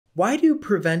Why do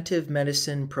preventive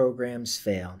medicine programs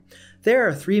fail? There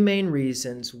are three main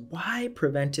reasons why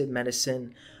preventive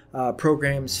medicine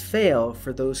programs fail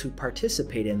for those who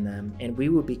participate in them, and we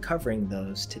will be covering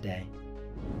those today.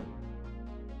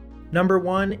 Number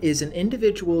one is an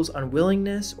individual's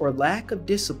unwillingness or lack of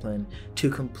discipline to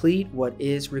complete what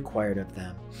is required of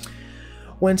them.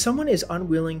 When someone is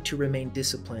unwilling to remain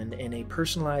disciplined in a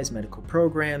personalized medical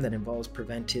program that involves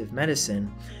preventive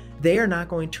medicine, they are not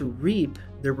going to reap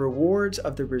the rewards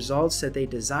of the results that they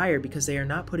desire because they are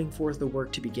not putting forth the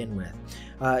work to begin with.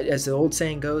 As the old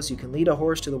saying goes, you can lead a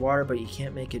horse to the water, but you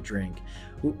can't make it drink.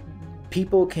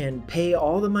 People can pay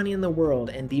all the money in the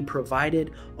world and be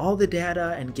provided all the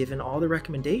data and given all the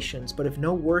recommendations, but if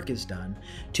no work is done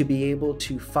to be able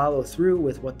to follow through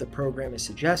with what the program is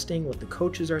suggesting, what the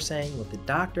coaches are saying, what the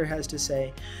doctor has to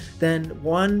say, then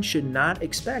one should not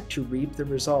expect to reap the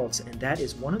results, and that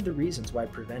is one of the reasons why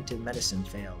preventive medicine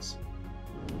fails.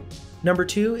 Number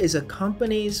two is a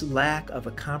company's lack of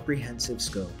a comprehensive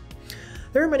scope.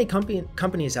 There are many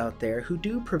companies out there who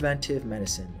do preventive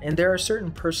medicine, and there are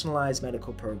certain personalized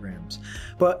medical programs.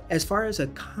 But as far as a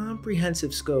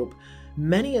comprehensive scope,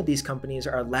 many of these companies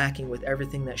are lacking with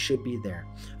everything that should be there.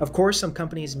 Of course, some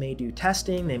companies may do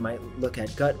testing. They might look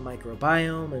at gut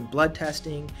microbiome and blood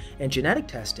testing and genetic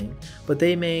testing, but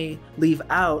they may leave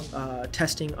out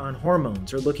testing on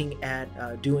hormones or looking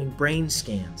at doing brain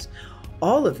scans.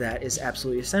 All of that is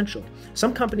absolutely essential.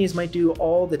 Some companies might do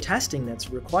all the testing that's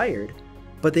required,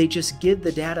 but they just give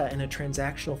the data in a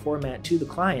transactional format to the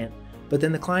client, but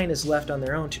then the client is left on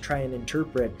their own to try and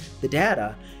interpret the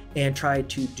data and try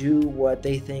to do what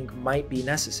they think might be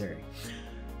necessary.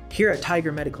 Here at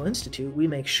Tiger Medical Institute, we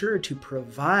make sure to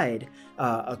provide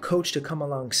a coach to come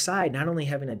alongside, not only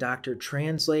having a doctor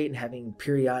translate and having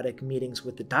periodic meetings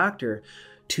with the doctor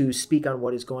to speak on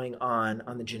what is going on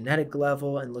the genetic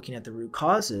level and looking at the root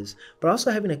causes, but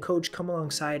also having a coach come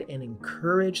alongside and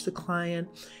encourage the client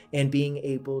and being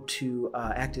able to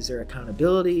act as their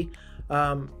accountability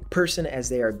person as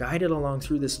they are guided along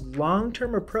through this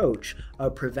long-term approach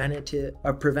of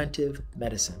preventive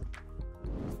medicine.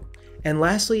 And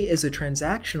lastly is a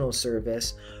transactional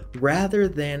service rather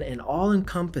than an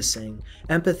all-encompassing,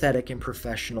 empathetic, and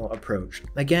professional approach.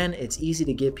 Again, it's easy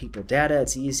to give people data,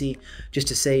 it's easy just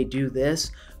to say, do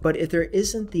this, but if there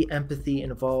isn't the empathy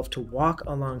involved to walk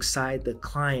alongside the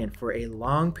client for a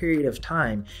long period of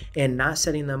time and not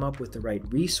setting them up with the right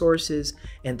resources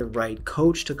and the right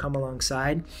coach to come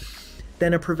alongside,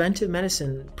 then a preventive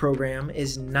medicine program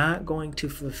is not going to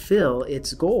fulfill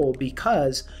its goal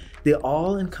because the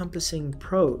all-encompassing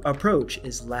approach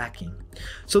is lacking.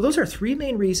 So those are three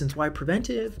main reasons why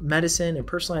preventive medicine and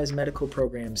personalized medical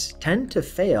programs tend to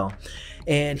fail.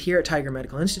 And here at Tiger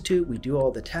Medical Institute, we do all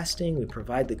the testing. We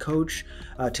provide the coach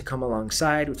to come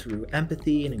alongside through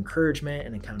empathy and encouragement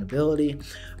and accountability.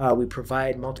 We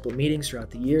provide multiple meetings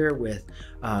throughout the year with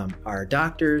our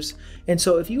doctors. And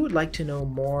so if you would like to know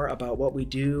more about what we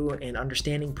do in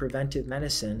understanding preventive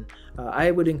medicine,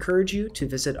 I would encourage you to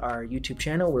visit our YouTube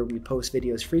channel where we post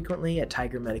videos frequently at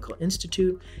Tiger Medical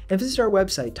Institute, and visit our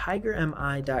website,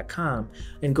 tigermi.com,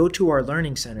 and go to our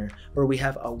Learning Center where we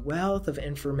have a wealth of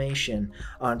information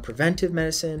on preventive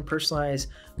medicine, personalized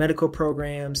medical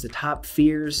programs, the top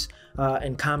fears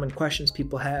and common questions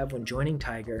people have when joining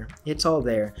Tiger. It's all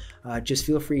there. Just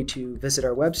feel free to visit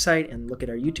our website and look at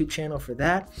our YouTube channel for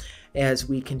that as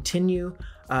we continue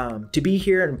to be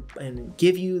here and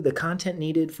give you the content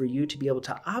needed for you to be able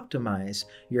to optimize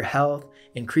your health,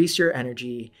 increase your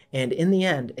energy, and in the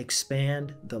end,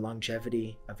 expand the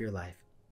longevity of your life.